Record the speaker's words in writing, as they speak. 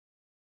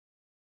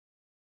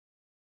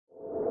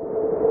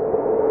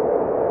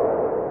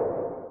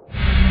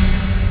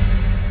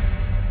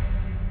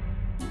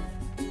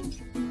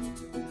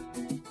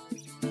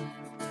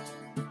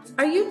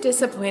Are you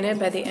disappointed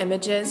by the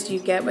images you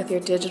get with your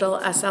digital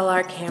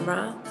SLR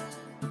camera?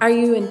 Are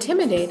you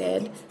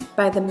intimidated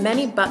by the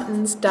many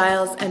buttons,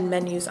 dials, and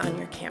menus on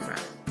your camera?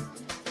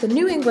 The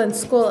New England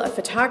School of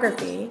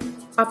Photography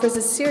offers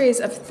a series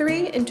of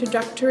 3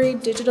 introductory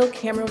digital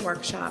camera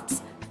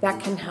workshops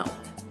that can help.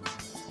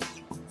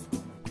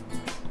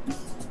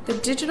 The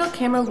Digital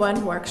Camera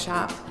 1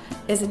 workshop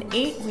is an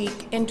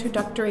 8-week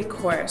introductory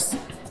course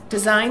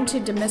designed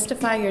to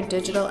demystify your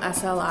digital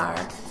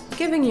SLR,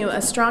 giving you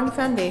a strong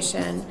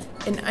foundation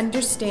in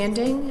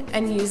understanding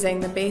and using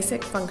the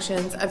basic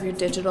functions of your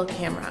digital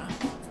camera.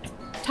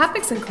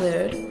 Topics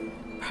include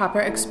proper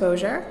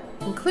exposure,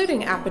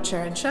 including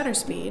aperture and shutter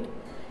speed,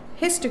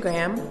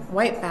 histogram,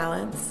 white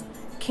balance,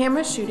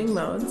 camera shooting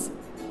modes,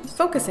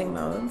 focusing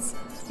modes,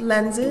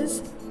 lenses,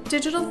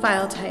 digital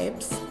file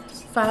types,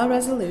 file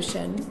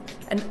resolution,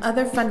 and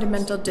other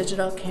fundamental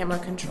digital camera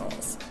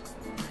controls.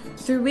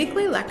 Through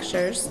weekly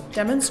lectures,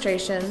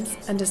 demonstrations,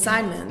 and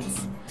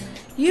assignments,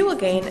 you will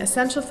gain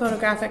essential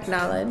photographic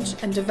knowledge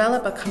and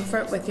develop a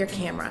comfort with your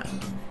camera,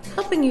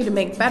 helping you to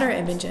make better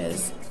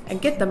images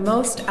and get the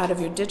most out of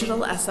your digital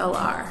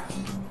SLR.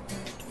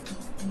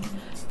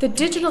 The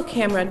Digital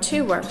Camera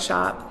 2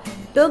 workshop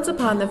builds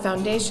upon the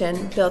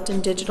foundation built in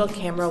Digital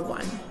Camera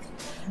 1.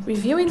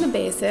 Reviewing the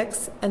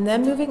basics and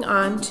then moving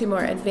on to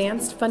more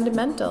advanced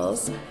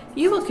fundamentals,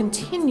 you will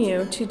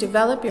continue to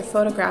develop your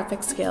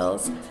photographic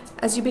skills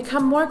as you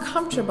become more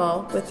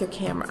comfortable with your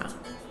camera.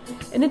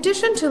 In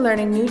addition to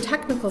learning new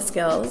technical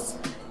skills,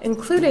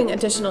 including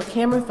additional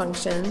camera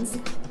functions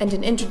and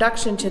an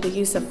introduction to the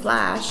use of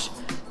flash,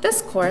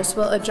 this course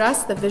will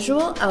address the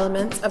visual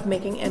elements of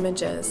making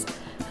images,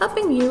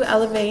 helping you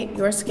elevate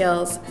your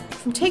skills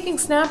from taking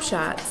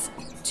snapshots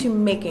to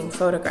making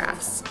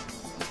photographs.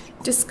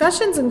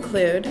 Discussions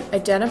include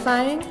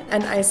identifying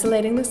and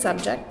isolating the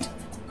subject,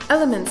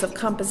 elements of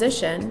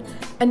composition,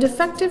 and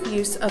effective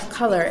use of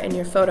color in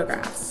your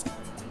photographs.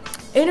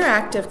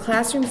 Interactive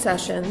classroom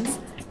sessions,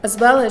 as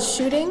well as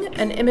shooting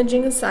and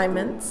imaging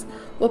assignments,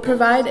 will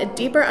provide a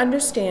deeper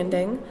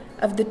understanding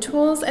of the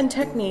tools and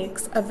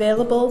techniques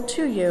available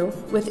to you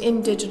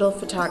within digital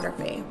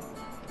photography.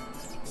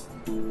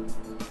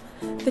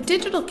 The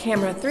Digital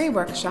Camera 3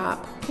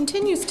 workshop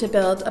continues to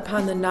build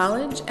upon the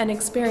knowledge and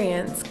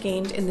experience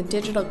gained in the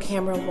Digital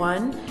Camera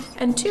 1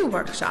 and 2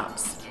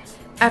 workshops.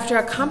 After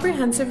a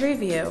comprehensive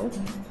review,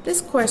 this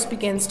course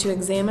begins to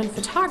examine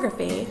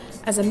photography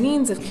as a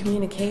means of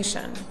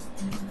communication.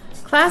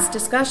 Class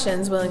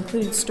discussions will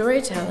include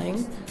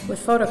storytelling with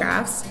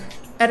photographs,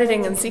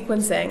 editing and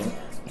sequencing,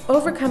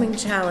 overcoming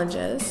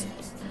challenges,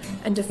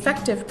 and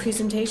effective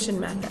presentation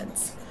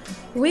methods.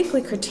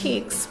 Weekly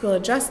critiques will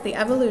address the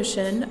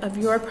evolution of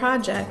your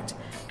project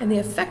and the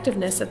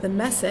effectiveness of the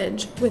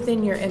message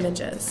within your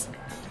images.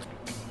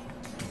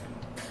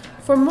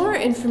 For more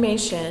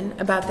information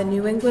about the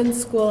New England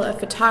School of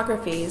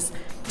Photography's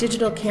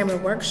digital camera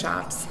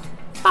workshops,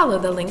 follow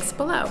the links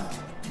below.